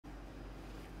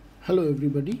Hello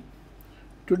everybody.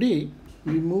 Today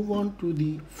we move on to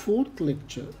the fourth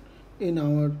lecture in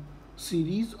our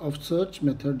series of search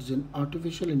methods in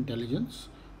artificial intelligence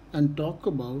and talk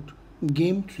about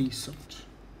game tree search.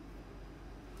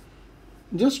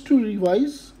 Just to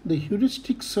revise, the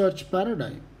heuristic search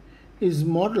paradigm is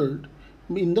modeled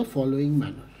in the following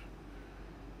manner.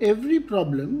 Every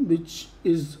problem which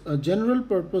is a general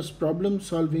purpose problem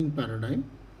solving paradigm,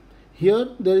 here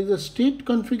there is a state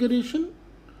configuration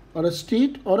or a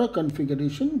state or a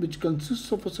configuration which consists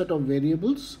of a set of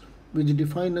variables which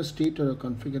define a state or a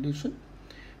configuration,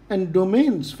 and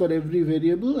domains for every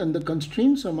variable, and the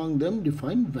constraints among them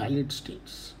define valid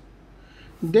states.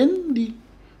 Then the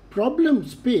problem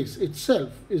space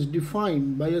itself is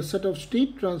defined by a set of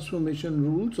state transformation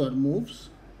rules or moves,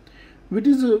 which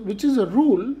is a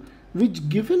rule which,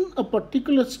 given a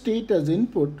particular state as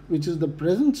input, which is the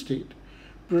present state,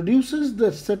 produces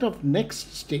the set of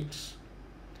next states.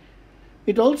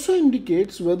 It also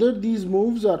indicates whether these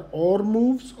moves are OR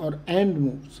moves or AND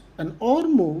moves. An OR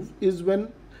move is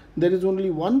when there is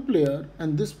only one player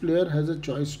and this player has a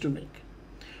choice to make.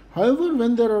 However,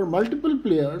 when there are multiple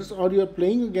players or you are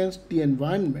playing against the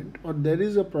environment or there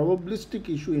is a probabilistic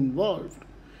issue involved,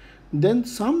 then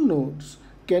some nodes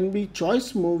can be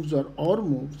choice moves or OR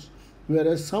moves,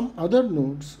 whereas some other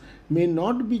nodes may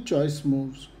not be choice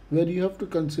moves, where you have to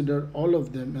consider all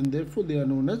of them, and therefore they are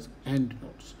known as AND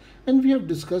nodes. And we have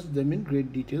discussed them in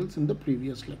great details in the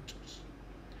previous lectures.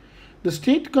 The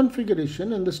state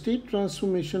configuration and the state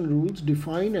transformation rules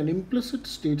define an implicit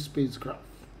state space graph.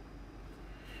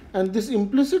 And this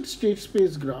implicit state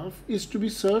space graph is to be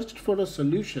searched for a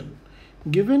solution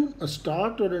given a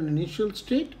start or an initial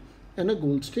state and a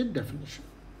goal state definition.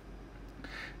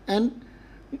 And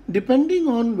depending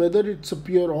on whether it's a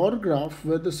pure OR graph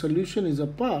where the solution is a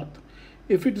path,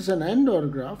 if it is an AND OR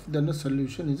graph, then a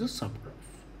solution is a subgraph.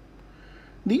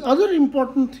 The other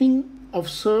important thing of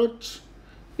search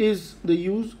is the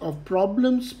use of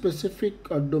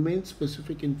problem-specific or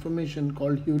domain-specific information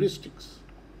called heuristics.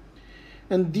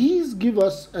 And these give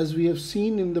us, as we have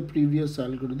seen in the previous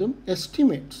algorithm,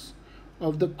 estimates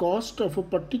of the cost of a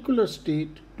particular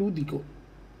state to the goal.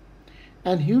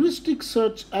 And heuristic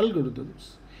search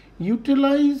algorithms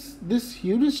utilize this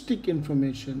heuristic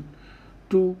information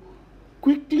to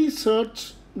quickly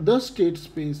search the state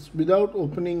space without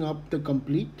opening up the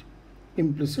complete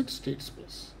implicit state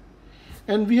space.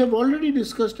 And we have already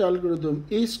discussed algorithm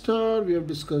A star, we have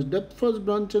discussed depth first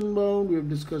branch and bound, we have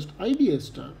discussed IDA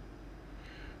star.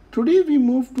 Today we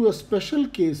move to a special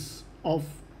case of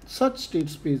such state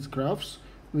space graphs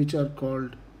which are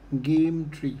called game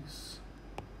trees.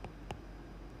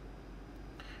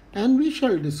 And we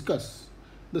shall discuss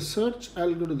the search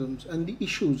algorithms and the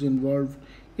issues involved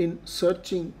in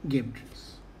searching game trees.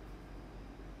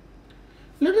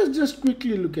 Let us just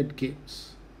quickly look at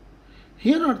games.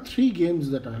 Here are three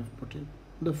games that I have put in.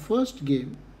 The first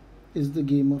game is the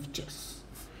game of chess.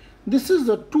 This is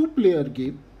a two-player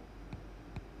game.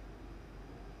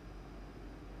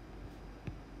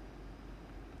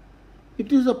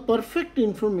 It is a perfect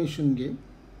information game,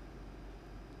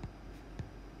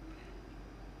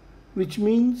 which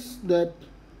means that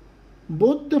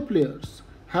both the players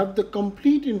have the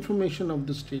complete information of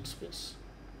the state space.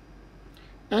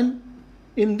 And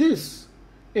in this,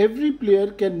 every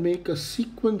player can make a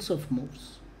sequence of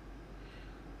moves.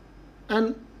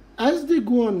 And as they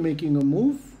go on making a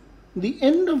move, the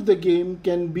end of the game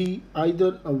can be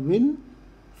either a win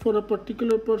for a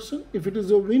particular person. If it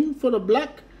is a win for a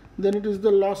black, then it is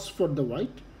the loss for the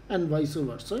white, and vice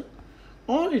versa.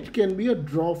 Or it can be a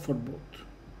draw for both.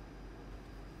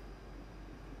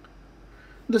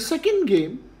 The second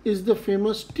game is the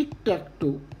famous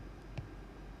tic-tac-toe,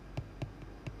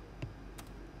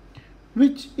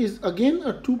 which is again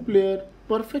a two-player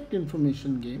perfect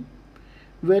information game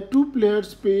where two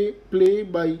players play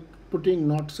by putting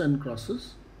noughts and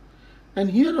crosses.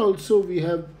 And here also we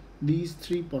have these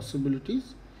three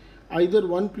possibilities. Either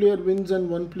one player wins and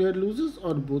one player loses,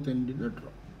 or both end in a draw.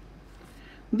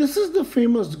 This is the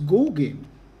famous Go game,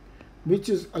 which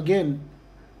is again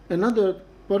another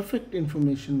perfect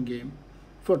information game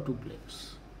for two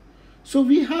players. So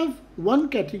we have one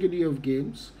category of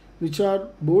games which are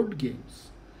board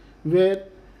games, where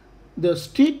the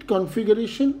state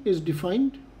configuration is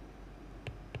defined,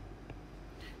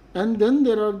 and then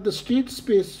there are the state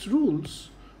space rules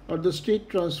or the state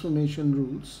transformation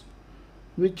rules,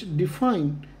 which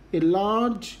define a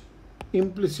large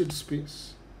implicit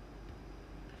space.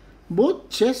 Both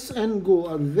chess and Go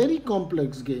are very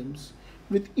complex games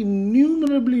with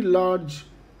innumerably large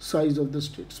size of the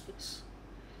state space.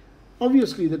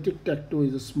 Obviously, the tic-tac-toe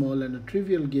is a small and a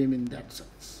trivial game in that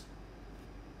sense.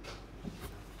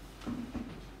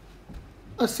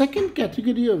 A second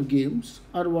category of games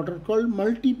are what are called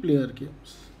multiplayer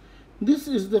games. This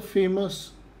is the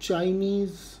famous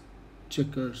Chinese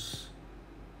checkers.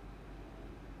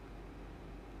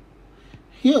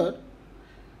 Here,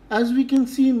 as we can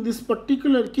see in this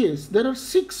particular case, there are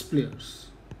 6 players.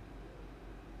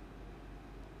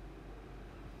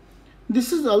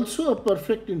 This is also a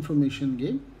perfect information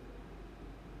game.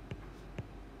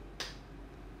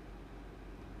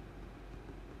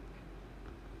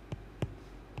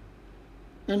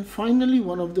 And finally,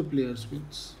 one of the players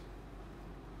wins.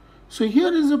 So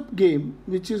here is a game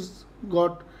which has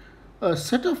got a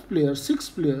set of players, 6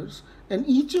 players, and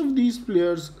each of these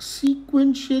players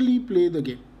sequentially play the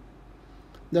game.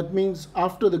 That means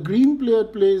after the green player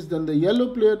plays, then the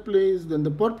yellow player plays, then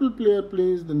the purple player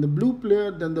plays, then the blue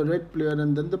player, then the red player,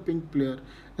 and then the pink player,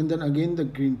 and then again the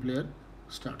green player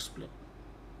starts playing.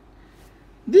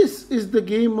 This is the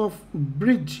game of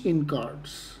bridge in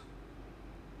cards.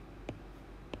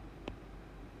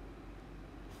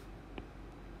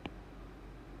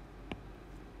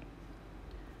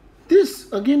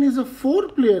 This again is a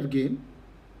 4-player game,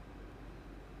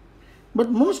 but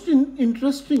most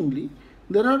interestingly,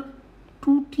 there are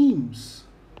 2 teams.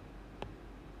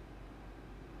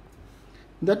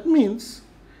 That means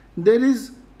there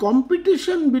is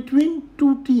competition between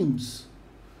 2 teams.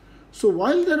 So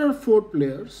while there are 4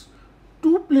 players,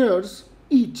 2 players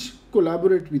each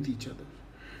collaborate with each other.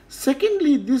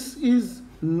 Secondly, this is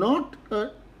not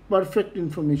a perfect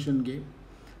information game.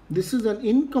 This is an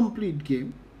incomplete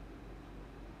game.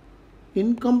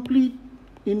 Incomplete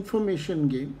information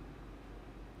game,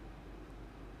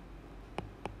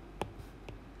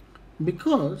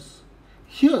 because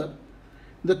here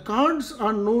the cards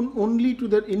are known only to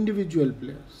their individual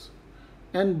players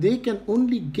and they can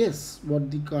only guess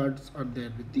what the cards are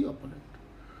there with the opponent.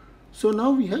 So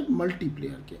now we have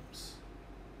multiplayer games.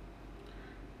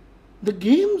 The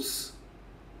games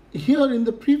here in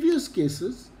the previous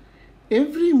cases,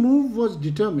 every move was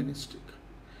deterministic.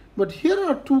 But here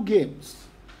are 2 games.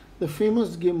 The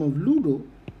famous game of Ludo,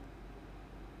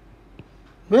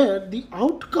 where the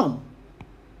outcome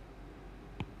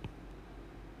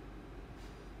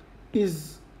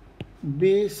is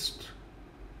based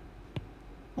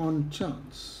on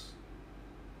chance.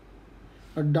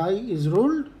 A die is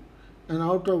rolled, and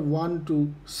out of 1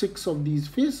 to 6 of these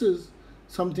faces,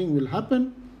 something will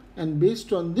happen, and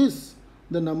based on this,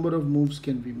 the number of moves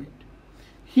can be made.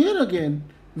 Here again,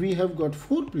 we have got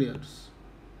 4 players.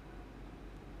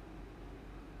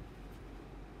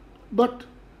 But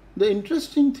the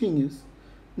interesting thing is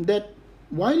that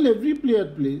while every player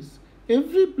plays,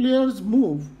 every player's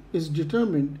move is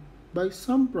determined by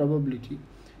some probability.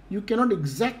 You cannot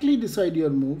exactly decide your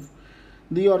move.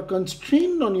 You are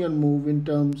constrained on your move in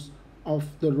terms of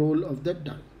the roll of that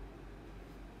die.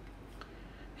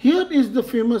 Here is the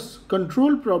famous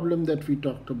control problem that we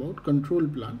talked about, control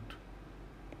plant.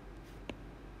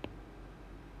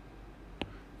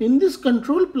 In this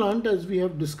control plant, as we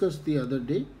have discussed the other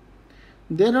day,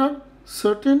 there are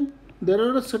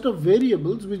a set of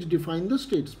variables which define the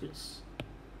state space.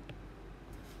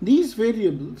 These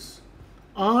variables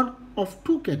are of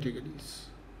 2 categories: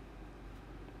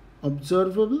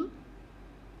 observable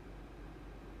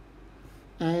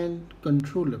and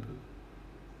controllable.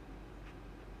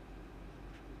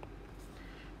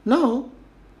 Now,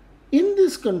 in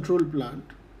this control plant,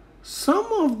 some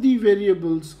of the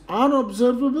variables are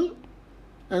observable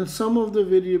and some of the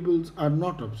variables are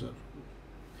not observable.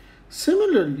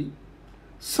 Similarly,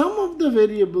 some of the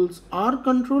variables are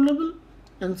controllable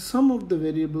and some of the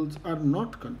variables are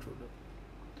not controllable,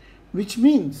 which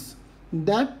means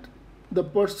that the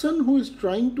person who is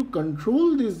trying to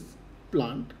control this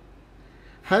plant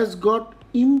has got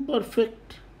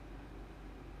imperfect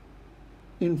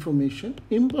information,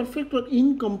 imperfect or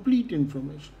incomplete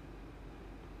information.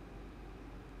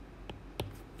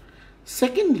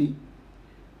 Secondly,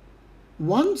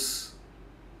 once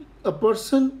a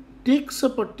person takes a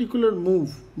particular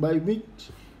move by which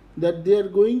that they are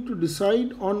going to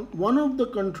decide on one of the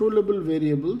controllable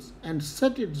variables and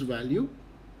set its value,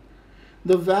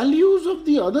 the values of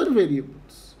the other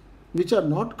variables which are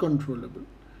not controllable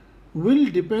will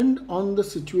depend on the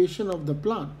situation of the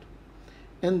plant,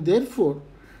 and therefore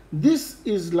this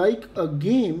is like a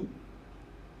game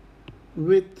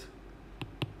with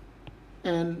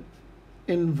an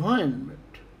environment.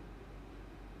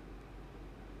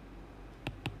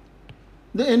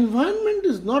 The environment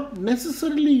is not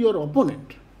necessarily your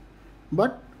opponent,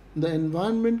 but the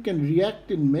environment can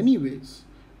react in many ways,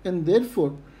 and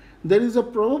therefore there is a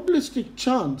probabilistic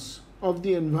chance of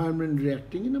the environment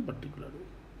reacting in a particular way.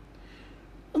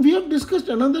 We have discussed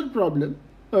another problem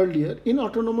earlier in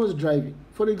autonomous driving.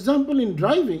 For example, in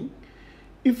driving,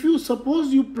 if you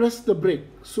suppose you press the brake,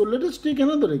 so let us take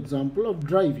another example of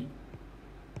driving.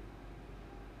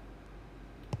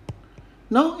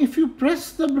 Now, if you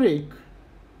press the brake,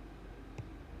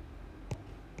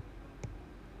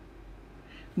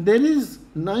 there is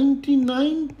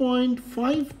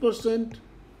 99.5%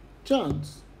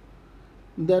 chance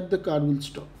that the car will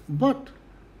stop. But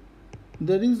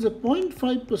there is a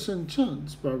 0.5%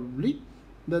 chance probably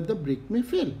that the brake may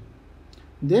fail.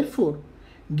 Therefore,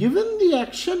 given the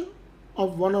action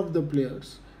of one of the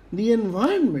players, the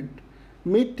environment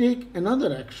may take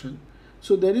another action.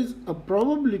 So there is a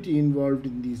probability involved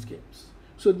in these games.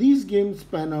 So these games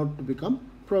pan out to become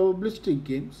probabilistic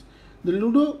games. The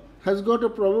Ludo has got a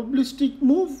probabilistic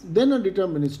move, then a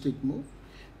deterministic move,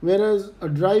 whereas a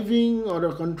driving or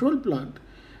a control plant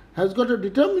has got a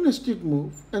deterministic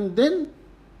move, and then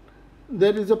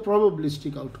there is a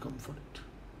probabilistic outcome for it.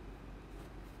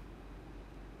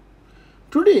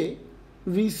 Today,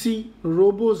 we see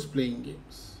robos playing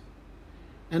games.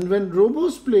 And when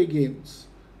robos play games,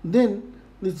 then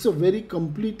it's a very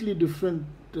completely different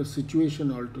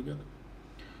situation altogether.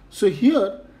 So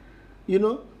here,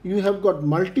 you have got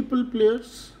multiple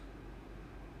players.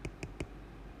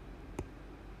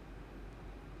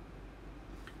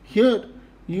 Here,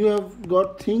 you have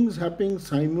got things happening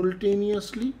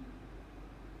simultaneously.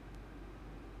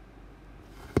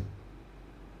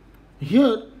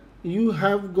 Here, you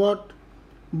have got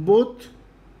both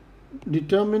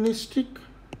deterministic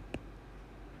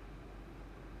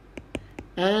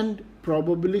and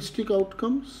probabilistic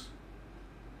outcomes.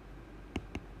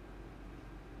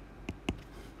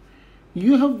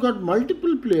 You have got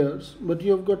multiple players, but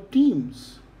you have got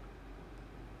teams,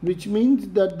 which means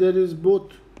that there is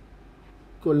both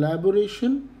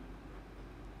collaboration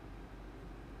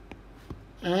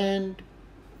and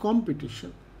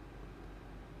competition.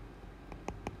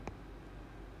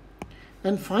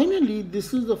 And finally,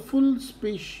 this is the full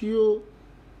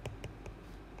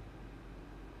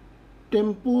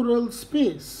spatio-temporal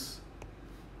space,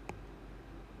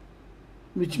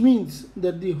 which means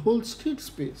that the whole state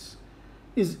space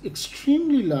is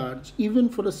extremely large even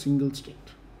for a single state.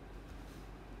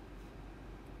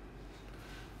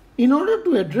 In order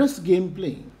to address game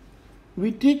playing,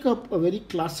 we take up a very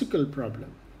classical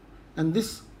problem, and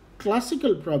this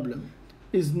classical problem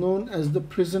is known as the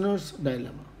prisoner's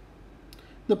dilemma.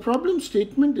 The problem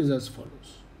statement is as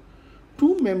follows.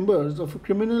 Two members of a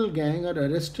criminal gang are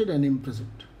arrested and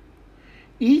imprisoned.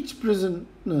 Each prisoner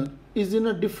is in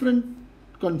a different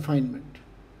confinement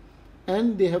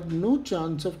and they have no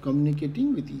chance of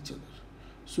communicating with each other.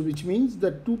 So which means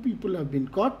that two people have been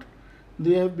caught,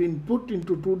 they have been put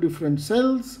into two different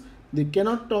cells, they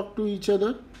cannot talk to each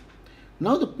other.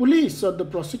 Now the police or the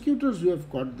prosecutors who have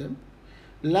caught them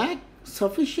lack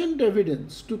sufficient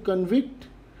evidence to convict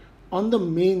on the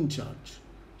main charge.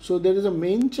 So there is a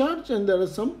main charge and there are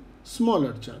some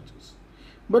smaller charges.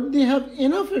 But they have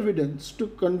enough evidence to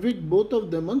convict both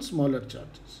of them on smaller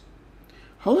charges.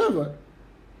 However,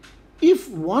 if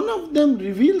one of them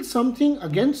reveals something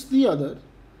against the other,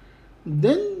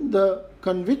 then the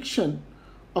conviction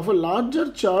of a larger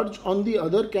charge on the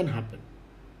other can happen.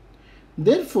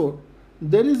 Therefore,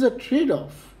 there is a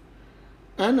trade-off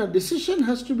and a decision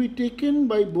has to be taken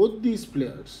by both these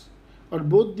players or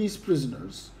both these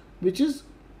prisoners, which is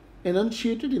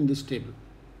enunciated in this table.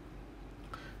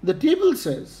 The table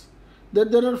says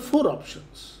that there are four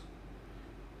options.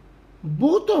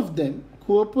 Both of them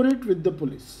cooperate with the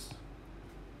police.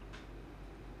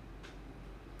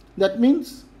 That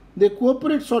means they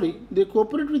cooperate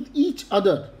with each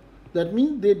other. That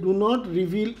means they do not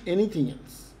reveal anything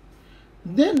else.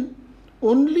 Then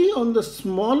only on the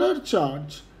smaller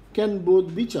charge can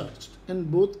both be charged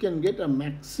and both can get a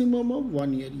maximum of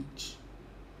 1 year each.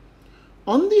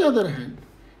 On the other hand,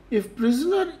 if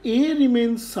prisoner A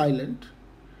remains silent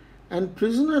and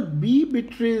prisoner B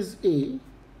betrays A,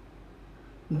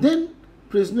 then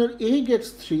prisoner A gets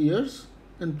 3 years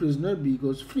and prisoner B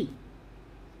goes free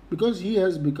because he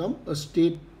has become a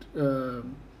state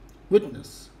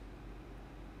witness.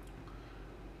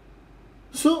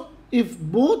 So if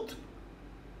both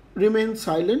remain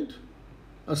silent,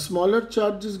 a smaller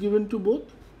charge is given to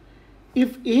both.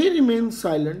 If A remains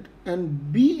silent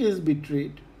and B is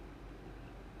betrayed,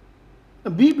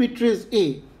 B betrays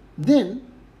A, then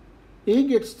A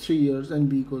gets 3 years and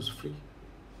B goes free.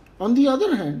 On the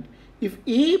other hand, if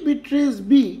A betrays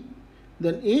B,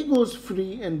 then A goes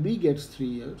free and B gets 3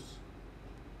 years.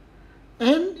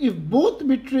 And if both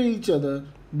betray each other,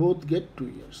 both get 2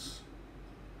 years.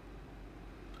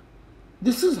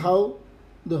 This is how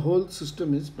the whole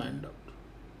system is panned out.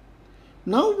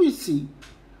 Now we see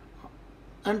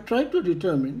and try to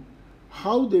determine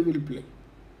how they will play.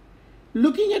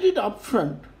 Looking at it up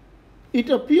front, it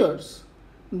appears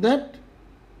that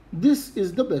this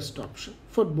is the best option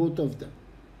for both of them.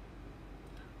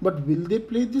 But will they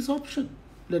play this option?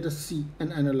 Let us see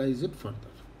and analyze it further.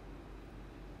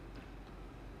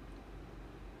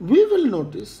 We will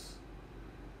notice,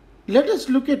 let us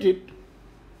look at it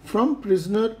from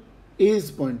prisoner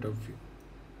A's point of view.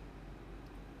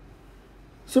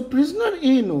 So prisoner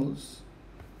A knows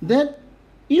that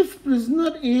if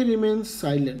prisoner A remains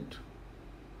silent,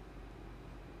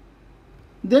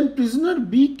 then prisoner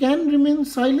B can remain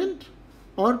silent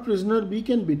or prisoner B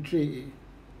can betray A.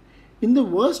 In the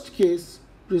worst case,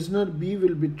 prisoner B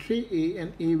will betray A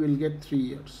and A will get 3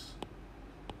 years.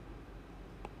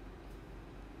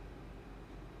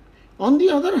 On the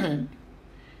other hand,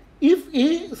 if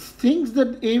A thinks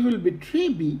that A will betray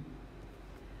B,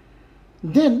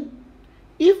 then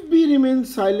if B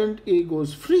remains silent, A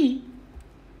goes free,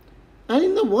 and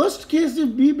in the worst case,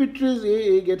 if B betrays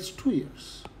A gets 2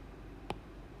 years.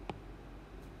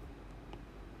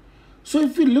 So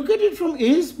if we look at it from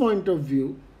A's point of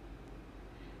view,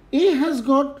 A has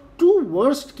got 2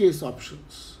 worst case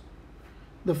options.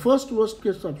 The first worst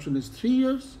case option is 3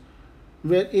 years,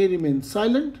 where A remains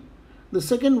silent. The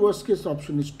second worst case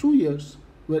option is 2 years,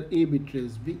 where A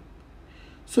betrays B.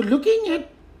 So looking at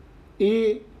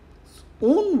A's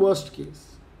own worst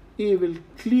case, A will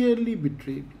clearly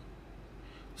betray B.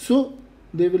 So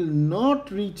they will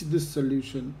not reach this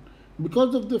solution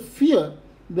because of the fear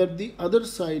that the other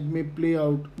side may play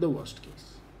out the worst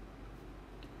case.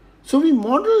 So we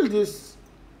model this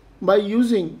by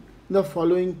using the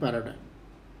following paradigm.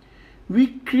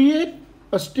 We create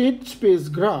a state space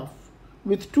graph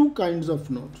with 2 kinds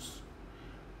of nodes.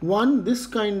 One, this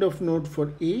kind of node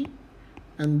for A,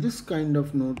 and this kind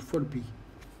of node for B.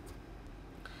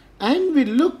 And we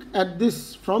look at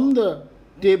this from the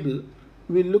table,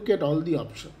 we look at all the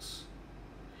options.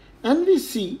 And we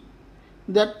see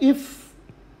that if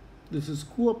this is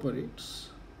cooperates,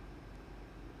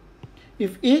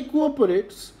 if A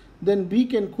cooperates, then B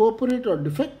can cooperate or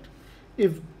defect.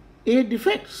 If A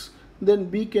defects, then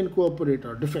B can cooperate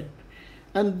or defect.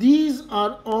 And these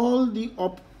are all the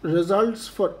results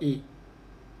for A.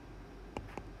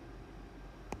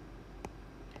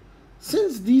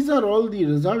 Since these are all the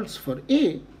results for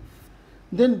A,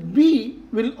 then B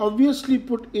will obviously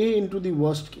put A into the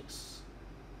worst case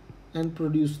and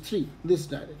produce 3, this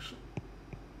direction.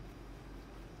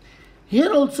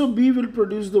 Here also B will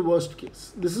produce the worst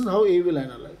case. This is how A will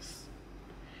analyze.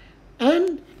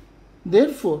 And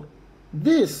therefore,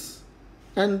 this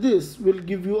and this will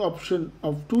give you option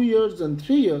of 2 years and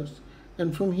 3 years,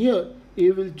 and from here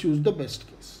A will choose the best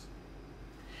case.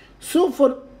 So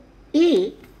for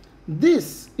A,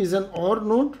 this is an OR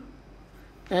node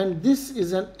and this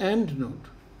is an AND node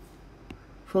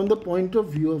from the point of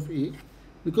view of A,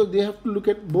 because they have to look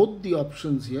at both the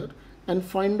options here and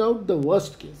find out the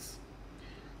worst case.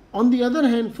 On the other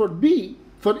hand, for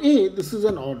A, this is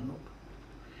an OR node.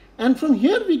 And from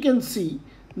here we can see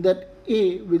that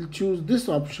A will choose this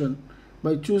option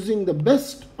by choosing the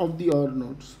best of the OR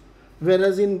nodes.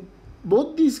 Whereas in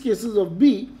both these cases of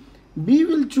B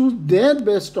will choose their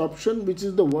best option, which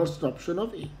is the worst option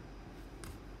of A.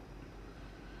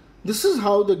 This is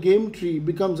how the game tree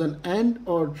becomes an AND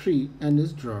OR tree and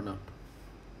is drawn up.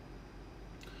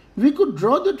 We could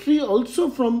draw the tree also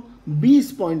from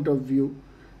B's point of view,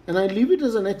 and I leave it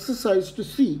as an exercise to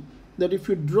see that if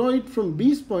you draw it from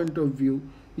B's point of view,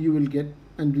 you will get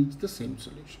and reach the same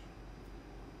solution.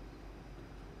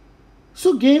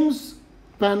 So games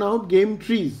pan out, game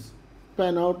trees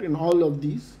pan out in all of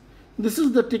these. This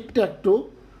is the tic-tac-toe,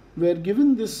 where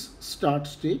given this start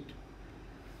state,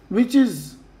 which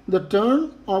is the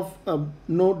turn of a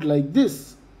node like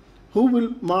this, who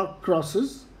will mark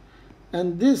crosses,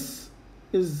 and this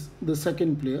is the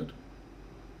second player.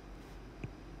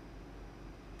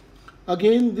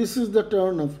 Again, this is the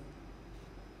turn of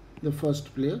the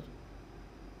first player.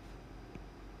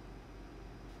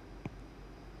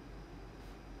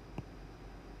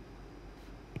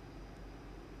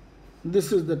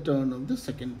 This is the turn of the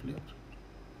second player.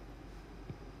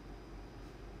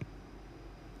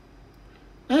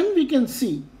 And we can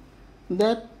see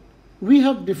that we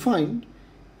have defined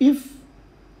if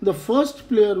the first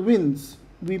player wins,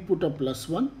 we put a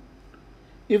 +1.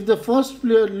 If the first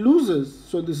player loses,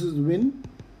 so this is win.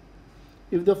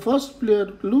 If the first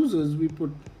player loses, we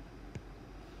put,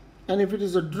 and if it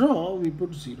is a draw, we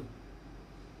put 0.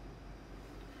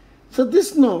 So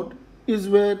this node is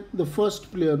where the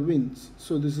first player wins.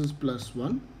 So this is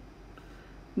 +1.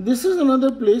 This is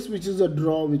another place which is a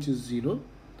draw, which is 0.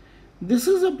 This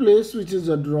is a place which is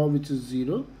a draw, which is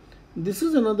 0. This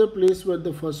is another place where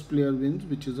the first player wins,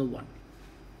 which is a 1.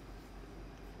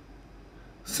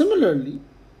 Similarly,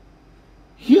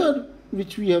 here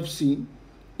which we have seen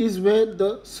is where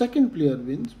the second player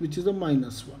wins, which is a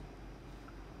 -1.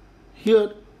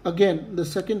 Here again the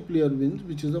second player wins,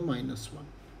 which is a -1.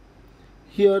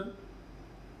 Here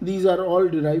these are all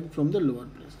derived from the lower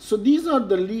place. So these are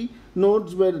the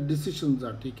nodes where decisions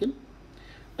are taken,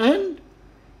 and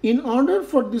in order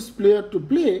for this player to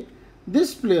play,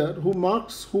 this player who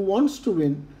wants to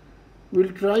win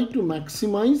will try to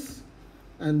maximize,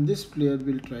 and this player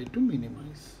will try to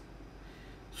minimize.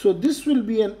 So this will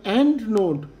be an AND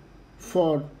node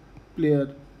for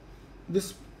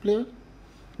this player,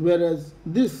 whereas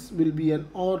this will be an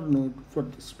OR node for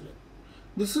this player.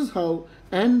 This is how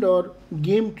AND or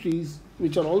game trees,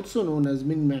 which are also known as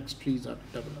min-max trees, are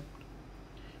developed.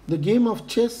 The game of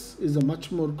chess is a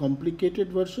much more complicated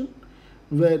version,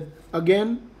 where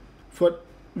again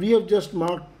we have just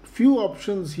marked few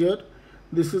options here.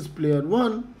 This is player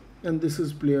 1 and this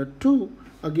is player 2,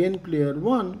 again player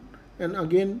 1 and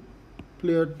again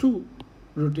player 2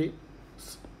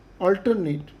 rotates,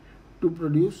 alternate to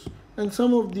produce, and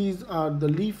some of these are the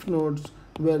leaf nodes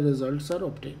where results are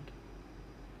obtained.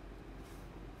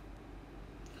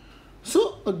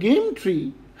 So a game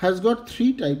tree has got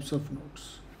 3 types of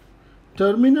nodes.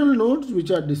 Terminal nodes,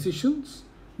 which are decisions,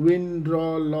 win,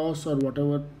 draw, loss, or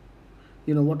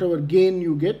whatever gain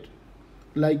you get,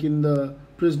 like in the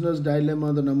prisoner's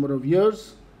dilemma, the number of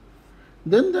years.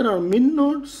 Then there are min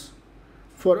nodes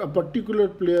for a particular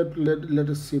player, let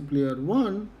us say player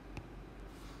 1,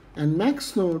 and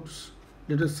max nodes,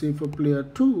 let us say for player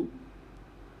 2,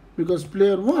 because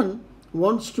player 1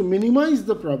 wants to minimize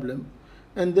the problem,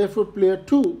 and therefore player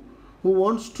 2 who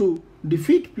wants to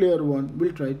defeat player 1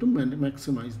 will try to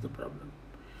maximize the problem.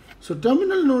 So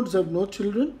terminal nodes have no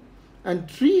children, and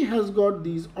tree has got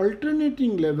these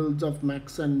alternating levels of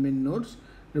max and min nodes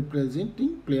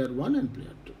representing player 1 and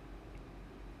player 2.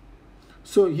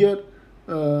 So here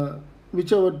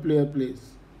whichever player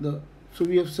plays, so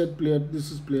we have said player,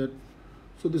 this is player,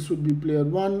 so this would be player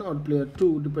 1 or player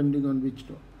 2 depending on which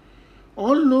node.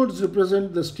 All nodes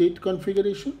represent the state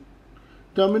configuration.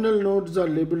 Terminal nodes are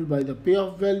labeled by the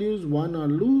payoff values, won or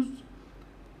lose,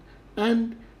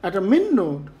 and at a min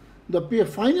node, the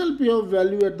final payoff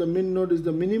value at the min node is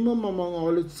the minimum among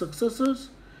all its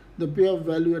successors. The payoff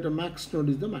value at a max node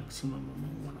is the maximum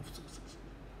among one of successors.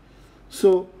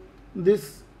 So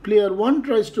this player 1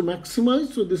 tries to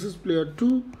maximize, so this is player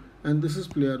 2 and this is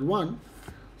player 1.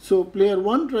 So player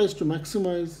 1 tries to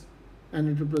maximize and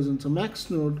it represents a max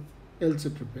node, else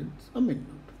it represents a min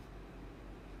node.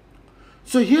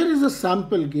 So here is a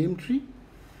sample game tree.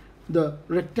 The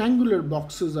rectangular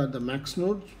boxes are the max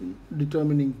nodes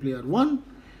determining player 1,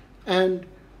 and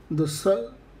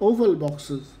the oval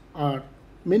boxes are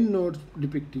min nodes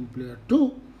depicting player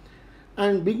 2.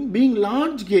 And being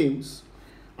large games,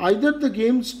 either the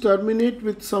games terminate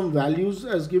with some values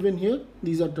as given here,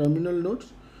 these are terminal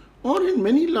nodes, or in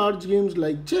many large games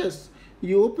like chess,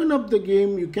 you open up the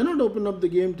game, you cannot open up the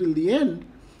game till the end,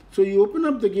 so you open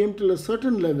up the game till a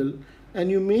certain level and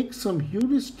you make some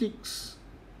heuristics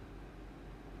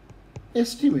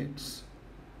estimates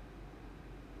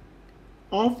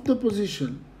of the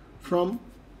position from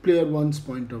player 1's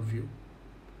point of view.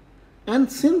 And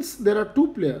since there are 2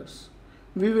 players,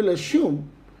 we will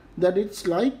assume that it's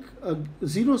like a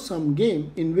zero-sum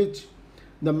game in which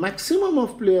the maximum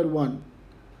of player 1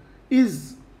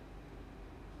 is,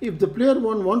 if the player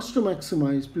 1 wants to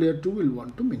maximize, player 2 will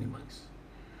want to minimize.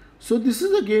 So this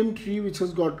is a game tree which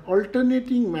has got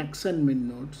alternating max and min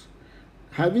nodes,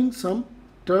 having some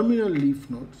terminal leaf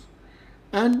nodes.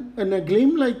 And in a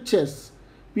game like chess,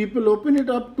 people open it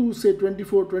up to say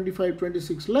 24, 25,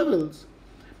 26 levels,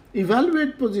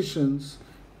 evaluate positions,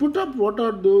 put up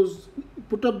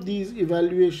these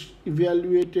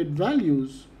evaluated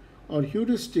values or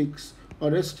heuristics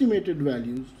or estimated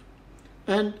values,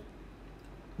 and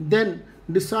then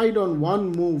decide on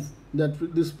one move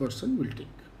that this person will take.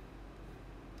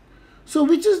 So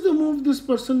which is the move this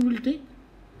person will take?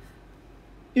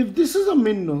 If this is a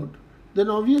min node, then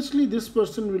obviously this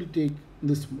person will take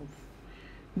this move.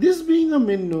 This being a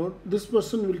min node, this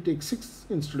person will take 6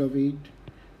 instead of 8.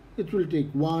 It will take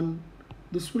 1,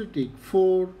 this will take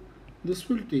 4, this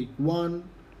will take 1,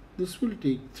 this will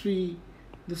take 3,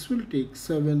 this will take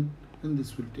 7, and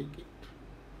this will take 8.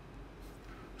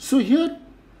 So here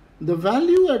the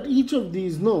value at each of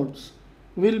these nodes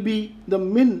will be the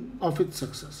min of its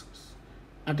successors.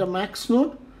 At a max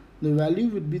node, the value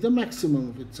would be the maximum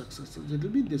of its successors. It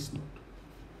will be this node.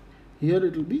 Here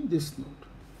it will be this node.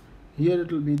 Here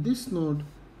it will be this node,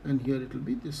 and here it will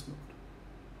be this node.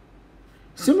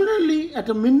 Similarly, at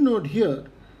a min node here,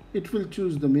 it will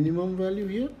choose the minimum value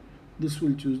here. This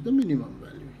will choose the minimum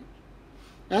value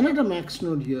here. And at a max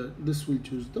node here, this will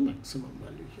choose the maximum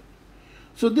value here.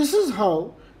 So this is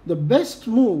how the best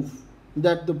move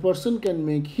that the person can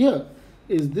make here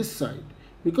is this side.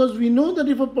 Because we know that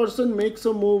if a person makes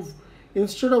a move,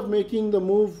 instead of making the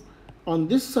move on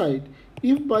this side,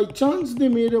 if by chance they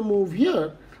made a move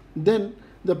here, then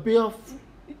the payoff,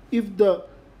 if the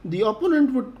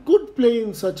opponent could play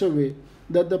in such a way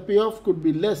that the payoff could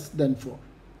be less than 4.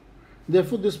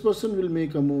 Therefore, this person will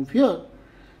make a move here.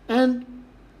 And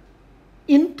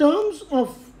in terms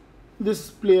of this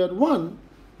player 1,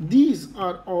 these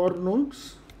are OR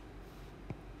nodes.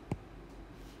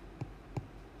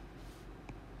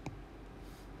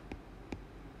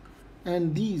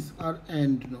 And these are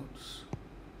AND nodes.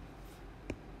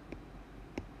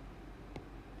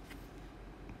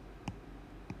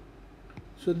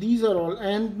 So these are all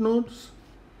AND nodes.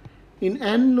 In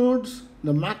AND nodes,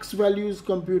 the max value is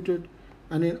computed,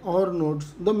 and in OR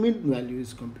nodes, the min value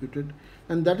is computed.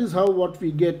 And that is how what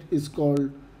we get is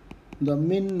called the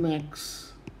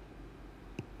min-max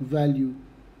value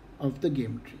of the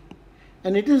game tree.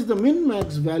 And it is the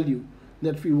min-max value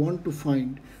that we want to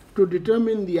find to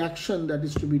determine the action that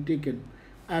is to be taken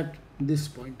at this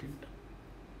point in time.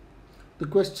 The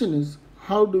question is,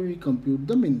 how do we compute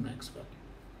the min-max value?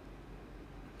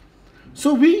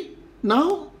 So we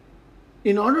now,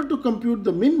 in order to compute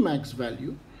the min-max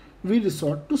value, we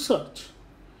resort to search.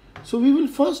 So we will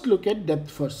first look at depth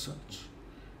first search.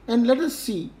 And let us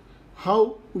see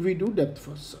how we do depth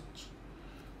first search.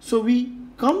 So we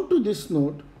come to this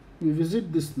node, we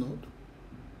visit this node.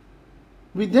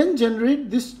 We then generate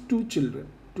these two children,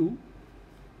 2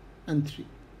 and 3.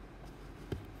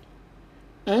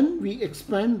 And we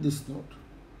expand this node.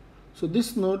 So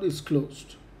this node is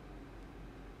closed.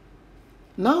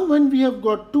 Now when we have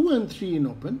got 2 and 3 in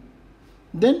open,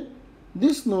 then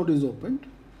this node is opened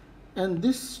and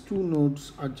these two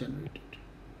nodes are generated.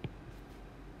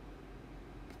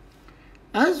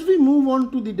 As we move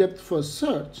on to the depth first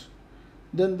search,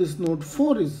 then this node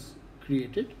 4 is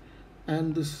created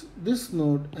and this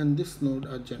node and this node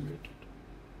are generated.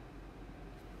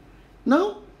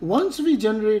 Now once we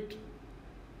generate,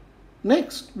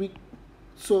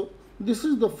 so this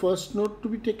is the first node to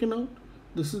be taken out,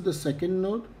 this is the second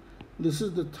node, this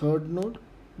is the third node,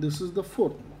 this is the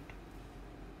fourth node.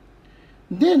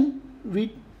 Then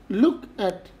we look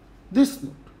at this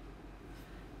node.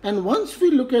 And once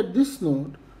we look at this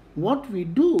node, what we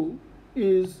do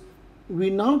is we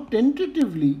now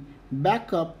tentatively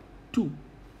back up 2.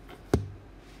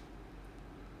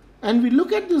 And we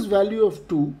look at this value of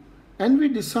 2 and we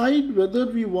decide whether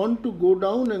we want to go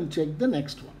down and check the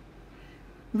next one.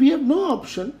 We have no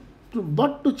option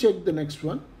but to check the next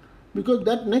one, because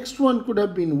that next one could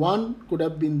have been 1, could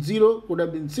have been 0, could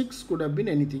have been 6, could have been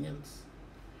anything else.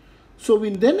 So we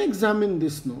then examine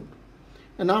this node,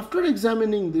 and after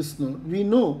examining this node, we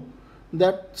know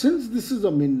that since this is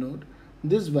a min node,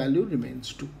 this value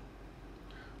remains 2.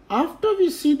 After we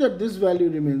see that this value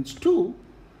remains 2,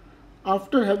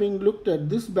 after having looked at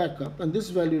this backup and this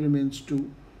value remains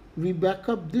 2, we back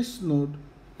up this node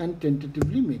and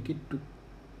tentatively make it 2.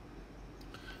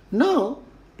 Now,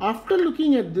 after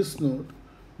looking at this node,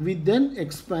 we then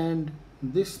expand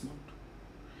this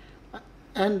node.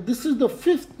 And this is the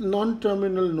 5th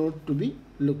non-terminal node to be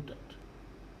looked at.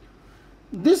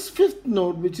 This 5th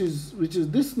node, which is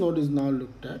this node, is now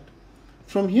looked at.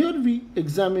 From here we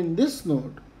examine this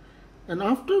node, and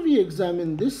after we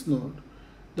examine this node,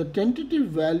 the tentative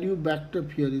value backed up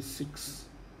here is 6.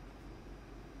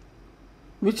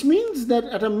 Which means that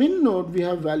at a min node we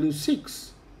have value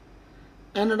 6.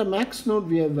 And at a max node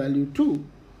we have value 2.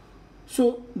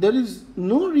 So there is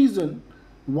no reason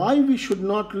why we should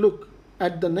not look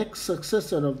at the next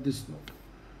successor of this node.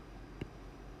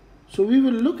 So we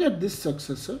will look at this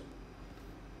successor,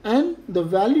 and the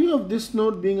value of this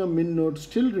node being a min node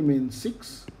still remains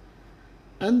 6,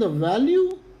 and the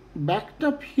value backed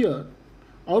up here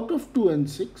out of 2 and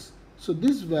 6, so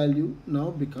this value now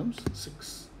becomes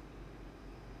 6.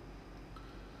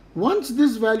 Once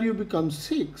this value becomes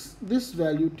 6, this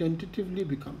value tentatively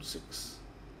becomes 6.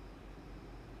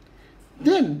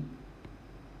 Then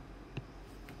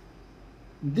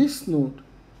this node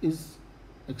is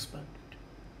expanded.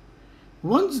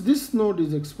 Once this node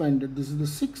is expanded, this is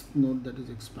the 6th node that is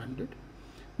expanded,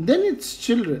 then its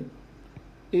children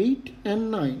 8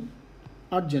 and 9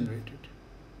 are generated.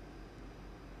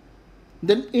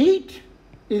 Then 8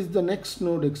 is the next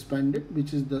node expanded,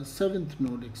 which is the 7th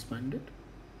node expanded.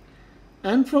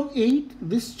 and from 8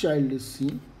 this child is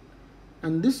seen,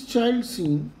 and this child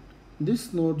seen,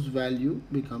 this node's value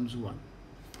becomes 1.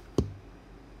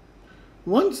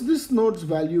 Once this node's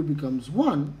value becomes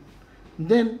 1,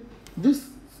 then this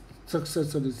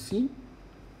successor is seen,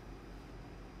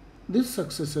 the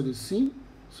successor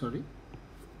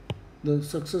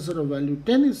of value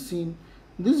 10 is seen,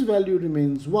 this value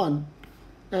remains 1,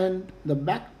 and the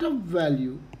backed up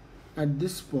value at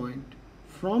this point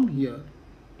from here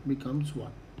becomes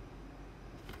 1.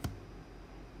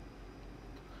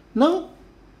 Now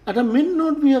at a min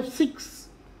node we have 6,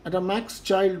 at a max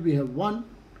child we have 1.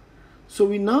 So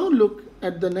we now look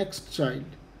at the next child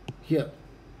here.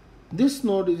 This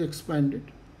node is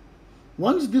expanded.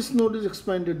 Once this node is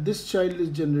expanded, this child is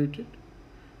generated,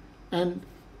 and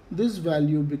this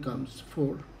value becomes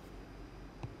 4.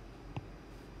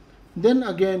 Then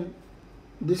again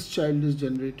this child is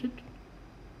generated.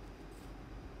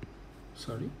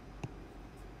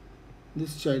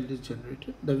 This child is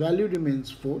generated. The value remains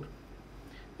 4.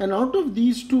 And out of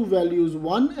these two values,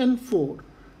 1 and 4,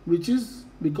 which is,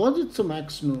 because it's a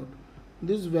max node,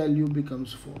 this value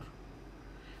becomes 4.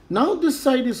 Now this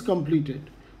side is completed.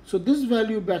 So this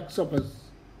value backs up as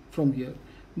from here.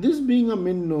 This being a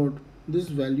min node, this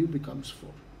value becomes 4.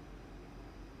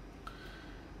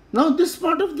 Now this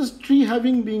part of this tree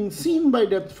having been seen by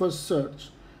depth first search,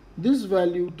 this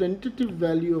value, tentative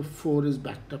value of 4, is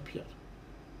backed up here.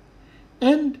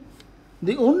 And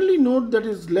the only node that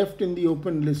is left in the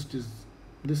open list is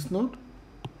this node.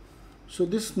 So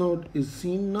this node is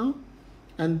seen now,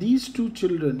 and these two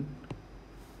children,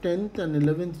 10th and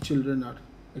 11th children, are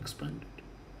expanded.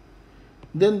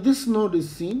 Then this node is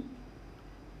seen,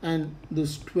 and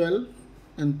this 12th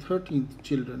and 13th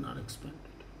children are expanded.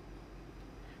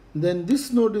 Then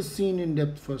this node is seen in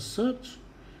depth first search,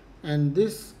 and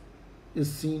this is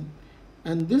seen,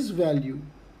 and this value,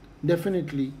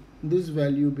 definitely this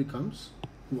value becomes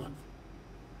 1.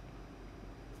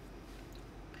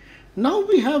 Now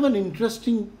we have an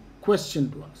interesting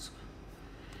question to ask.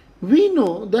 We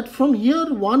know that from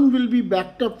here 1 will be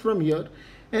backed up from here,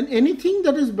 and anything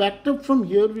that is backed up from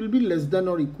here will be less than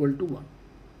or equal to 1.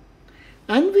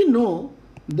 And we know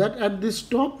that at this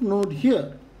top node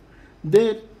here,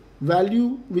 their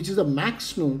value, which is a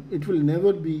max node, it will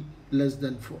never be less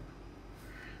than 4.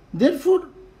 Therefore,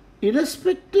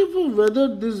 irrespective of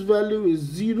whether this value is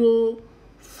 0,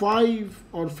 5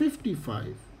 or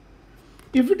 55,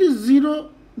 if it is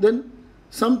 0, then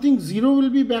something 0 will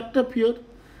be backed up here,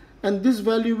 and this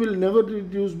value will never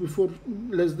reduce before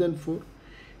less than 4.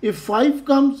 If 5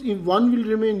 comes, if 1 will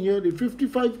remain here. If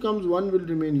 55 comes, 1 will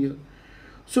remain here.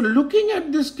 So looking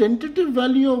at this tentative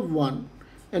value of 1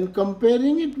 and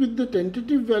comparing it with the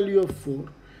tentative value of 4,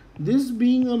 this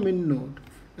being a min node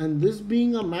and this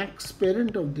being a max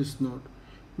parent of this node,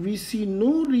 we see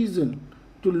no reason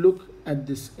to look at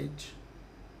this edge.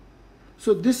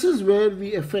 So this is where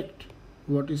we effect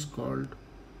what is called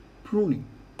pruning.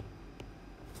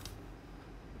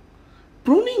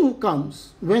 Pruning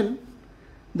comes when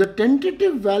the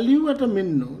tentative value at a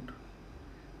min node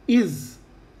is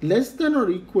less than or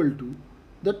equal to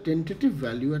the tentative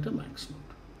value at a max node.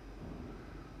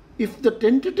 If the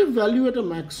tentative value at a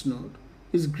max node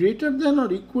is greater than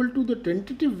or equal to the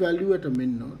tentative value at a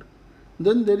min node,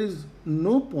 then there is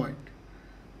no point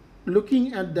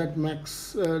looking at that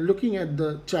looking at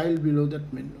the child below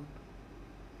that min node.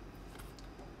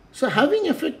 So having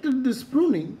effected this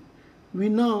pruning, we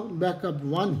now back up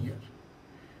 1 here.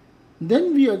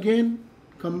 Then we again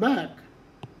come back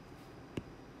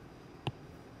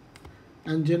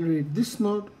and generate this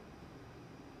node.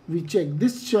 We check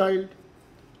this child.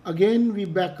 Again we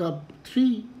back up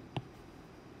 3.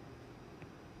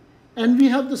 And we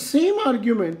have the same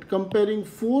argument comparing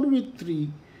 4 with 3.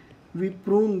 We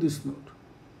prune this node.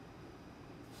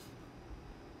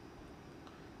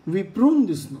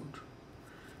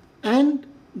 And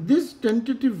this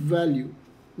tentative value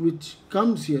which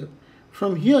comes here,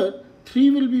 from here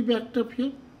 3 will be backed up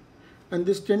here, and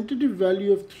this tentative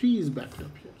value of 3 is backed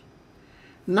up here.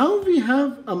 Now we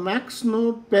have a max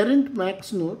node, parent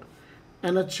max node,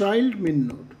 and a child min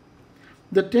node.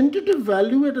 The tentative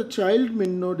value at a child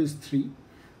min node is 3.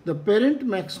 The parent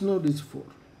max node is 4.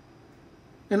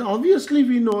 And obviously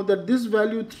we know that this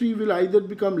value 3 will either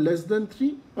become less than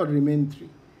 3 or remain 3.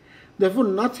 Therefore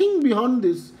nothing beyond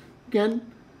this can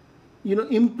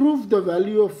improve the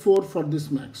value of 4 for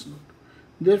this max node.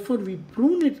 Therefore we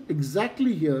prune it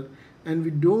exactly here, and we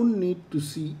don't need to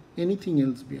see anything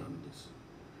else beyond this.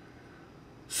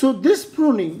 So this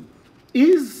pruning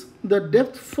is the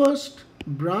depth first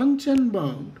branch and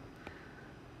bound,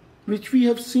 which we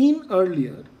have seen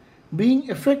earlier, being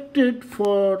effected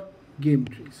for game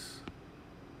trees.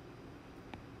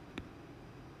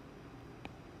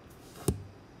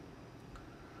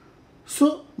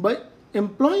 So by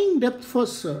employing depth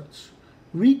first search,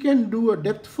 we can do a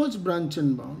depth first branch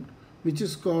and bound, which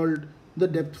is called the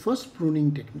depth first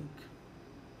pruning technique.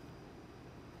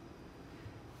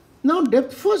 Now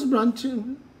depth first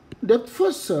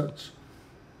search,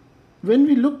 when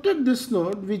we looked at this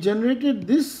node, we generated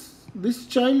this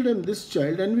child and this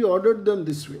child, and we ordered them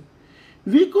this way.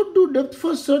 We could do depth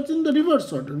first search in the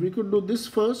reverse order. We could do this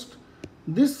first,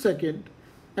 this second,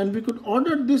 and we could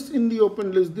order this in the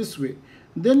open list this way.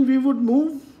 Then we would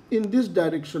move in this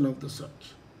direction of the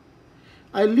search.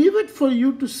 I leave it for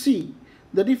you to see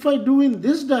that if I do in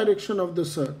this direction of the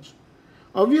search,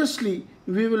 obviously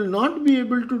we will not be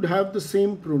able to have the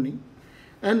same pruning,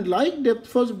 and like depth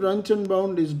first branch and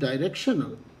bound is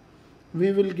directional,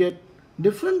 we will get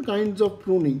different kinds of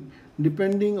pruning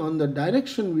depending on the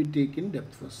direction we take in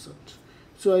depth first search.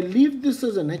 So I leave this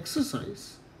as an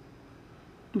exercise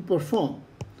to perform.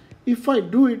 If I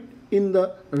do it in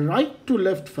the right to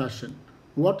left fashion,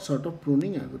 what sort of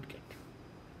pruning I would get.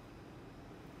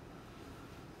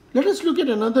 Let us look at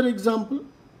another example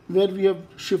where we have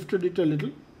shifted it a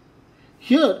little.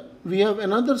 Here we have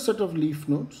another set of leaf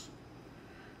nodes,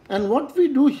 and what we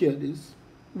do here is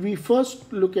we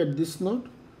first look at this node,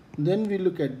 then we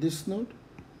look at this node,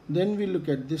 then we look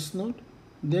at this node,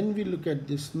 then we look at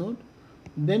this node,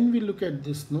 then we look at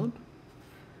this node.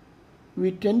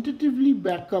 We tentatively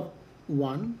back up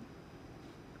 1,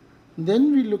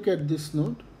 then we look at this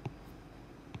node,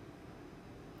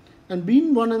 and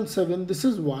being 1 and 7, this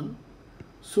is 1,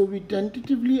 so we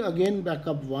tentatively again back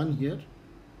up 1 here,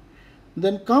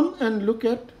 then come and look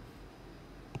at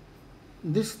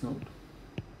this node.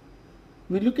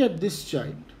 We look at this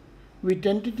child, we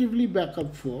tentatively back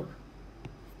up 4,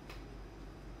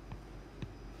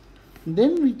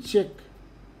 then we check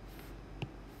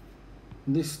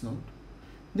this node,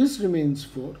 this remains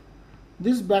 4,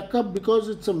 this backup, because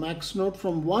it's a max node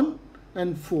from 1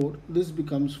 and 4, this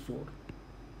becomes 4.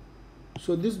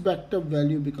 So this backed up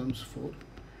value becomes 4.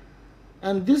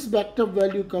 And this backed up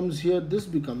value comes here, this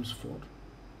becomes 4.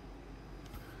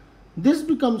 This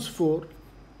becomes 4,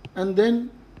 and then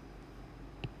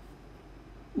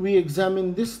we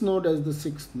examine this node as the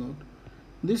 6th node,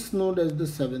 this node as the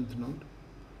 7th node.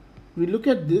 We look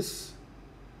at this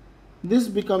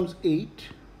becomes 8.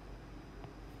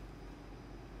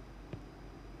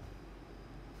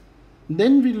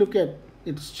 Then we look at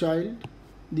its child,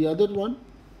 the other one,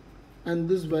 and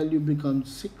this value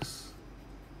becomes 6.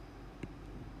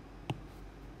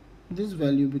 This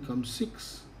value becomes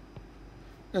 6.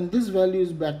 And this value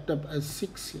is backed up as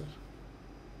 6 here.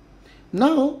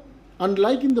 Now,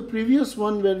 unlike in the previous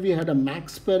one where we had a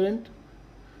max parent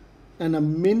and a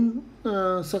min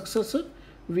successor,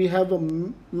 we have a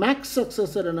max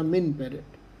successor and a min parent.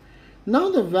 Now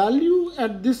the value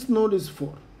at this node is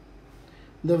 4.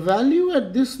 The value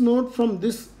at this node from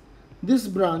this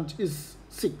branch is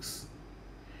 6.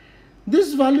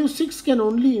 This value 6 can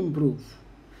only improve,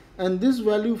 and this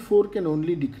value 4 can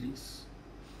only decrease.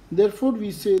 Therefore,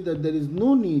 we say that there is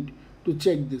no need to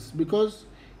check this, because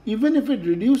even if it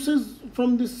reduces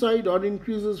from this side or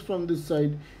increases from this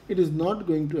side, it is not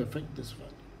going to affect this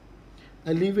value.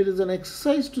 I leave it as an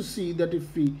exercise to see that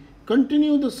if we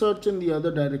continue the search in the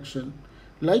other direction,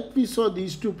 like we saw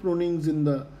these two prunings in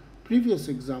the previous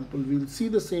example, we will see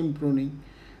the same pruning.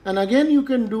 And again, you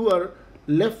can do a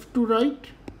left to right,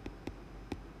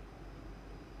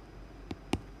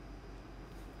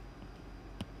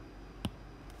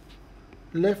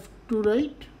 left to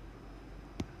right,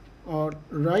 or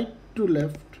right to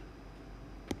left,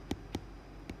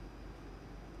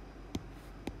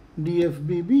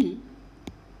 DFBB,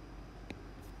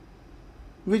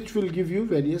 which will give you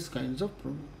various kinds of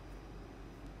pruning.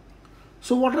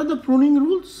 So what are the pruning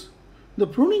rules? The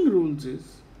pruning rules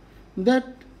is that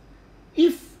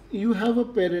if you have a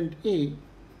parent A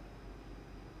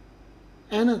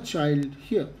and a child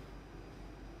here,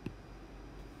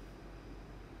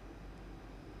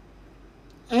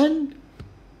 and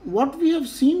what we have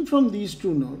seen from these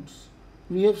two nodes,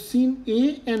 we have seen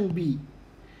A and B.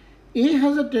 A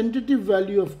has a tentative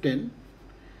value of 10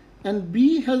 and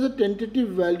B has a tentative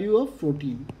value of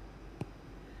 14.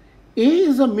 A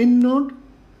is a min node,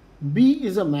 B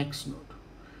is a max node.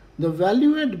 The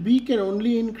value at B can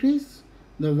only increase,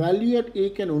 the value at A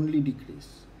can only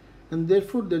decrease, and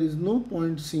therefore there is no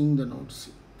point seeing the node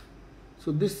C.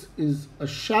 So this is a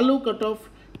shallow cutoff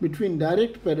between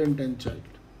direct parent and child.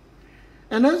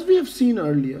 And as we have seen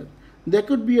earlier, there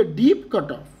could be a deep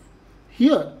cutoff.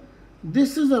 Here,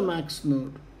 this is a max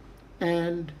node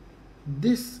and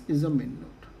this is a min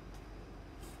node.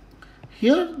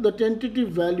 Here the tentative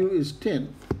value is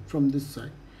 10 from this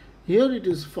side. Here it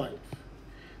is 5.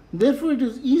 Therefore, it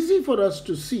is easy for us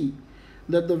to see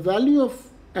that the value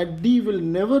at D will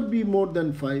never be more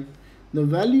than 5. The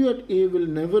value at A will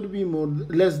never be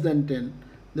less than 10.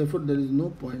 Therefore, there is no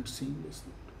point seeing this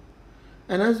node.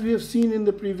 And as we have seen in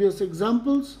the previous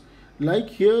examples, like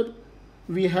here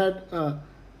we had a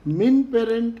min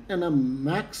parent and a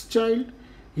max child.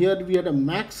 Here we had a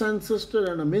max ancestor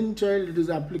and a min child. It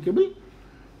is applicable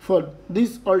for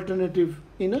this alternative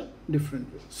in a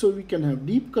different way. So we can have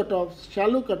deep cutoffs,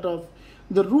 shallow cutoff.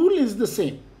 The rule is the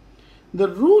same. The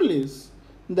rule is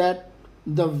that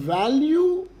the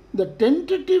value, the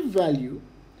tentative value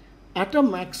at a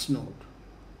max node,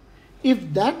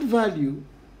 if that value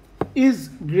is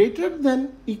greater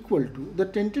than equal to the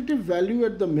tentative value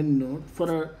at the min node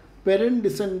for a parent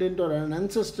descendant or an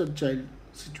ancestor child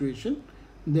situation,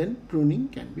 then pruning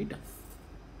can be done.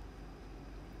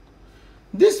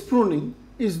 This pruning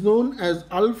is known as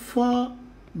alpha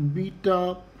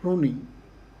beta pruning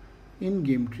in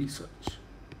game tree search.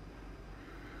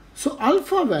 So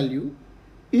alpha value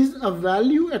is a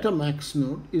value at a max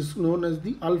node, is known as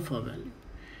the alpha value.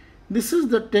 This is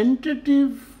the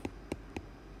tentative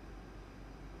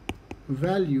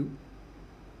value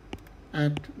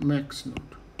at max node.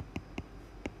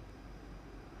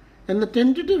 And the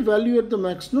tentative value at the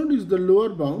max node is the lower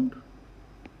bound,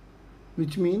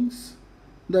 which means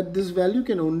that this value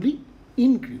can only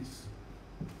increase.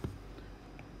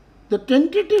 The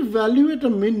tentative value at a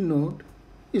min node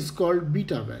is called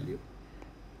beta value,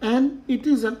 and it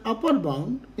is an upper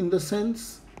bound in the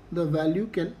sense the value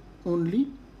can only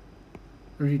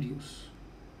reduce.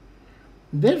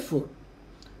 Therefore,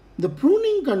 the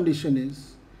pruning condition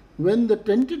is when the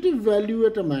tentative value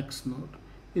at a max node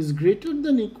is greater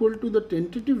than equal to the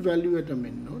tentative value at a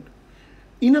min node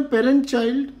in a parent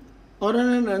child or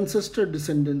an ancestor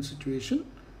descendant situation,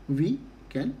 we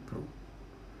can prune.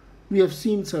 We have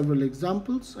seen several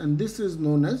examples, and this is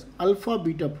known as alpha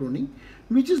beta pruning,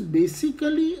 which is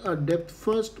basically a depth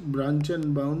first branch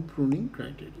and bound pruning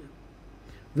criteria,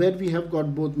 where we have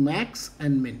got both max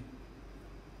and min.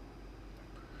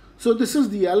 So this is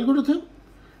the algorithm.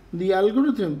 The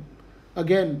algorithm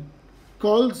again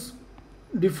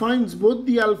defines both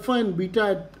the alpha and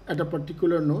beta at a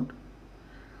particular node.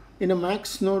 In a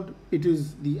max node, it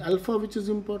is the alpha which is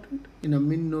important. In a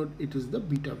min node, it is the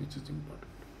beta which is important.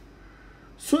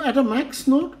 So at a max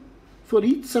node, for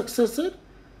each successor,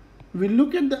 we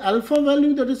look at the alpha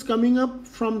value that is coming up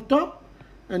from top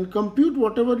and compute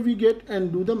whatever we get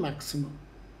and do the maximum.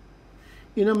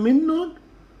 In a min node,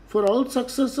 for all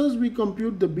successors, we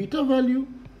compute the beta value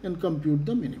and compute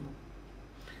the minimum.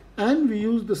 And we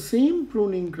use the same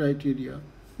pruning criteria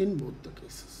in both the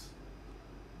cases.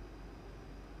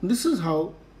 This is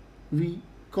how we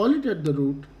call it at the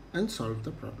root and solve the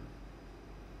problem.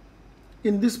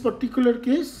 In this particular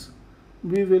case,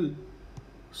 we will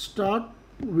start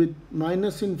with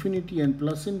minus infinity and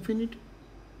plus infinity.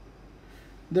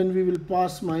 Then we will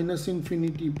pass minus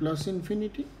infinity plus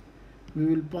infinity. We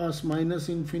will pass minus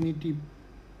infinity,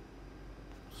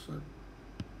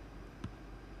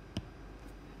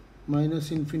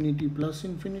 minus infinity plus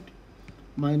infinity,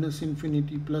 minus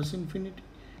infinity plus infinity.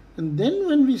 And then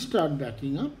when we start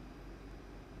backing up,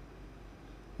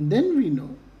 then we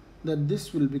know that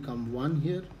this will become 1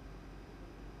 here.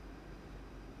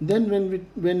 Then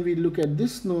when we look at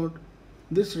this node,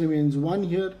 this remains 1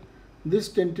 here. This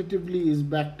tentatively is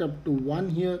backed up to 1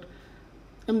 here.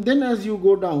 And then as you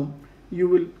go down, you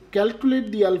will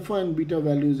calculate the alpha and beta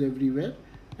values everywhere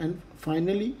and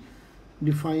finally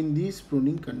define these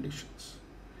pruning conditions.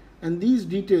 And these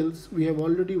details we have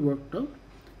already worked out.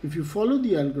 If you follow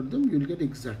the algorithm, you will get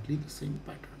exactly the same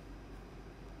pattern.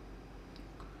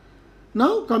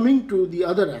 Now coming to the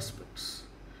other aspects.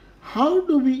 How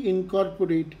do we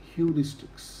incorporate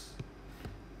heuristics?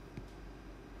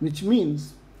 Which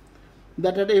means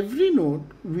that at every node,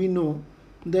 we know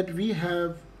that we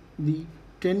have the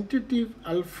tentative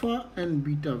alpha and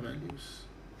beta values.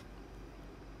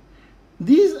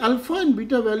 These alpha and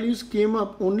beta values came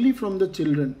up only from the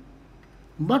children,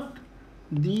 but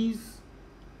these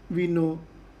we know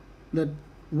that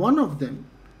one of them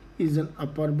is an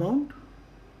upper bound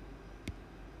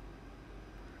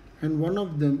and one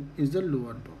of them is a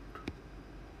lower bound.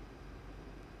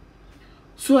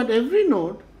 So at every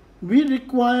node, we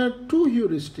require 2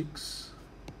 heuristics.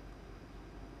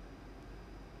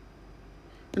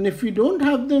 And if we don't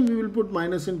have them, we will put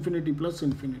minus infinity plus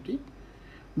infinity.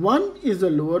 One is a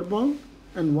lower bound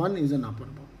and one is an upper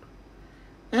bound.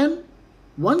 And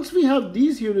once we have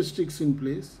these heuristics in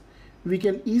place, we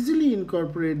can easily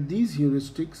incorporate these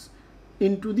heuristics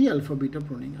into the alpha beta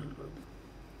pruning algorithm.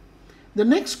 The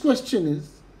next question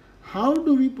is, how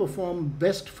do we perform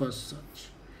best first search?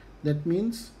 That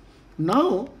means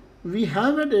now we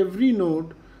have at every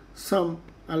node some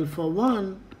alpha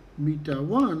 1, beta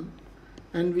 1,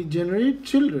 and we generate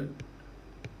children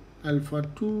alpha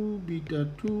 2, beta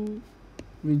 2,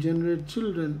 we generate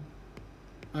children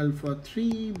alpha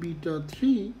 3, beta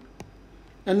 3,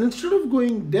 and instead of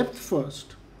going depth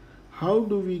first, how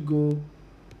do we go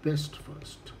best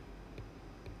first?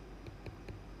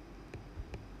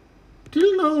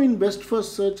 Till now in best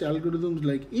first search algorithms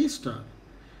like A star,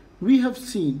 we have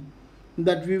seen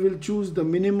that we will choose the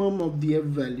minimum of the F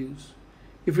values.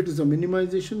 If it is a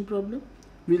minimization problem,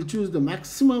 we'll choose the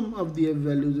maximum of the F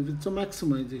values if it's a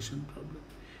maximization problem.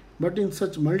 But in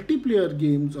such multiplayer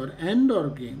games or AND/OR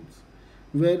games,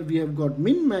 where we have got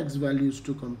min-max values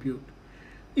to compute,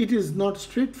 it is not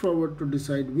straightforward to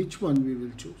decide which one we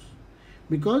will choose.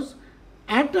 Because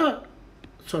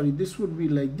this would be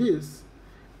like this,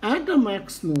 at a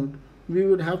max node, we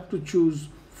would have to choose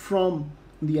from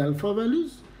the alpha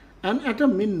values, and at a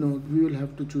min node, we will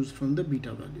have to choose from the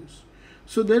beta values.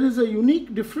 So there is a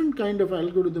unique different kind of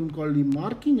algorithm called the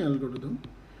marking algorithm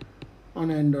on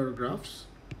AND/OR graphs,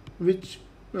 which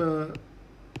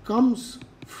comes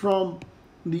from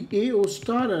the AO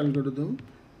star algorithm,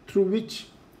 through which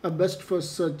a best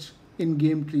first search in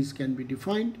game trees can be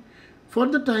defined. For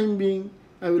the time being,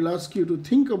 I will ask you to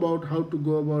think about how to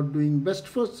go about doing best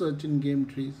first search in game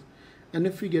trees, and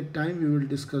if we get time, we will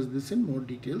discuss this in more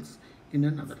details in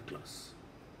another class.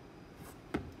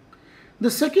 The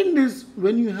second is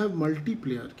when you have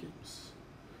multiplayer games,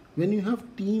 when you have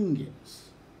team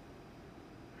games.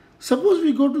 Suppose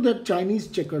we go to that Chinese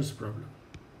checkers problem.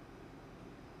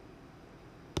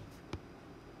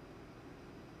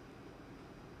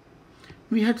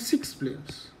 We had 6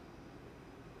 players.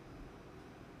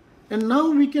 And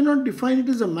now we cannot define it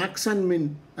as a max and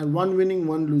min, and one winning,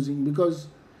 one losing, because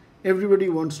everybody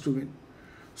wants to win.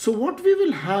 So what we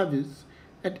will have is,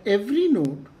 at every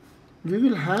node, we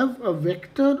will have a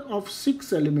vector of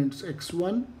 6 elements,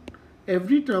 x1,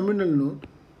 every terminal node.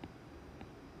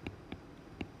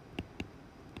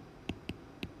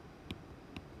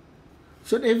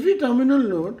 So every terminal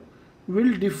node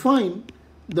will define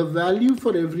the value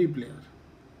for every player.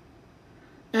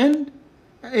 And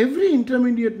every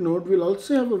intermediate node will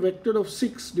also have a vector of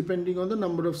 6 depending on the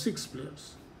number of 6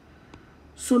 players.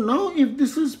 So now if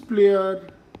this is player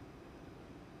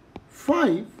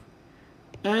 5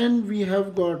 and we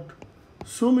have got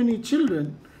so many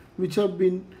children which are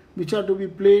to be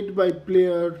played by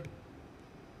player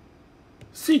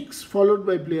 6 followed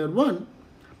by player 1,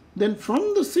 then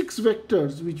from the 6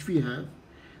 vectors which we have,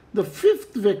 the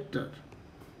 5th vector,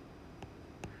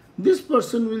 this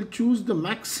person will choose the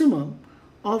maximum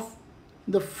of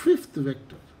the 5th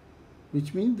vector,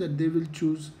 which means that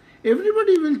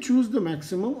everybody will choose the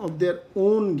maximum of their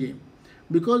own game,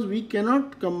 because we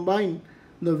cannot combine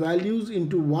the values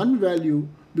into one value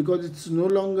because it's no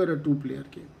longer a 2-player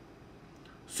game.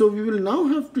 So we will now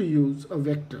have to use a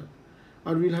vector,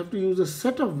 or we'll have to use a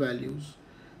set of values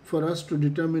for us to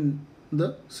determine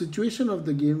the situation of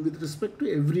the game with respect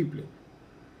to every player.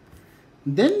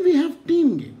 Then we have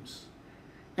team games.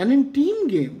 And in team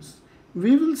games,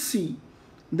 we will see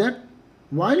that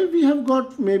while we have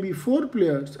got maybe 4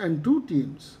 players and 2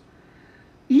 teams,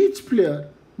 each player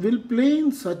will play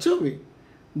in such a way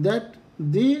that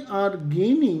they are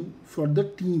gaining for the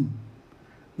team,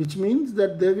 which means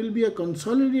that there will be a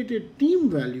consolidated team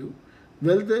value,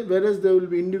 whereas there will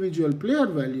be individual player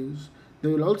values, there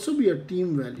will also be a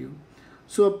team value.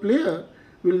 So a player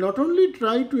will not only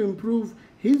try to improve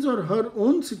his or her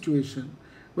own situation,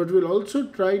 but will also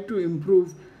try to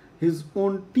improve his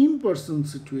own team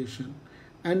person's situation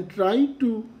and try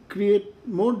to create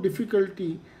more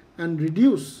difficulty and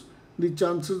reduce the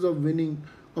chances of winning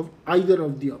of either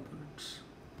of the opponents.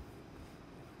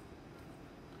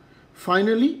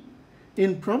 Finally,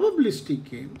 in probabilistic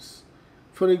games,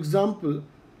 for example,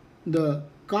 the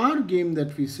car game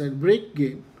that we said, brake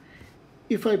game,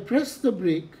 if I press the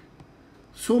brake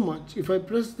so much,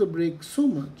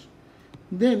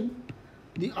 then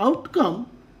the outcome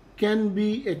can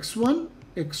be x1,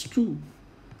 x2.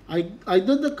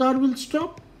 Either the car will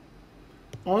stop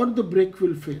or the brake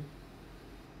will fail.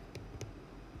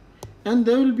 And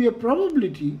there will be a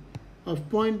probability of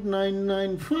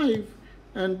 0.995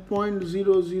 and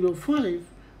 0.005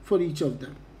 for each of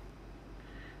them.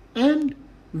 And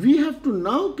we have to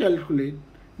now calculate,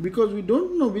 because we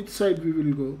don't know which side we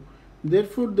will go.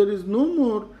 Therefore, there is no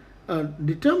more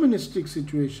deterministic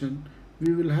situation.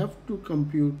 We will have to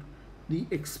compute the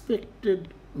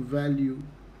expected value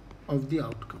of the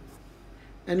outcome.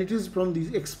 and it is from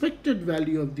the expected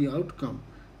value of the outcome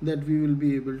that we will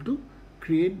be able to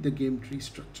create the game tree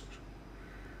structure.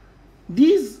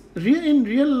 In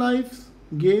real life,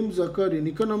 games occur in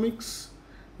economics,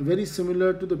 very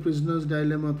similar to the prisoner's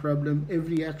dilemma problem.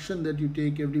 Every action that you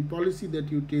take, every policy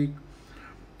that you take,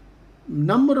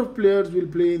 number of players will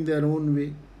play in their own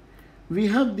way. We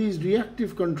have these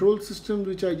reactive control systems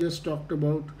which I just talked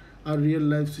about are real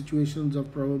life situations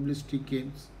of probabilistic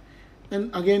games.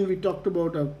 And again, we talked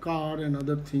about a car and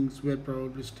other things where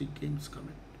probabilistic games come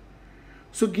in.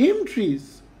 So game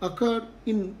trees occur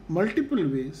in multiple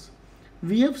ways.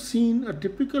 We have seen a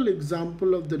typical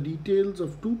example of the details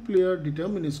of two-player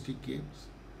deterministic games.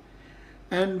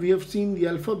 And we have seen the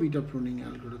alpha-beta pruning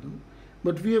algorithm.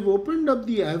 But we have opened up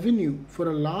the avenue for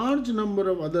a large number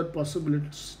of other possible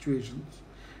situations.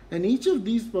 And each of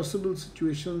these possible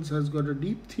situations has got a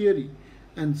deep theory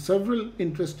and several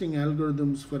interesting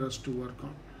algorithms for us to work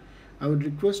on. I would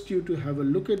request you to have a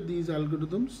look at these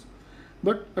algorithms,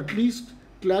 but at least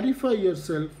clarify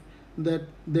yourself that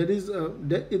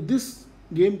this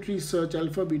game tree search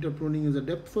alpha beta pruning is a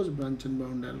depth first branch and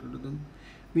bound algorithm.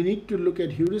 We need to look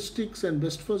at heuristics and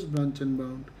best first branch and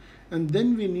bound, and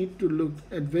then we need to look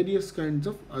at various kinds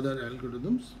of other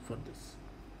algorithms for this.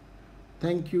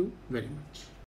 Thank you very much.